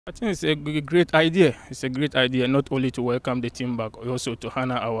I think it's a great idea. It's a great idea not only to welcome the team back, also to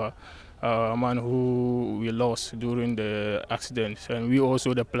honor our man who we lost during the accident. And we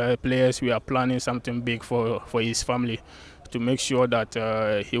also, the players, we are planning something big for his family to make sure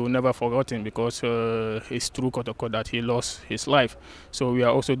that he will never forgotten, because it's through Kotoko that he lost his life. So we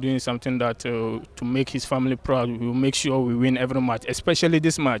are also doing something that to make his family proud. We will make sure we win every match, especially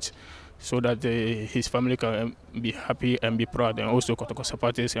this match, so that his family can be happy and be proud, and also Kotoko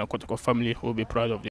supporters and Kotoko family will be proud of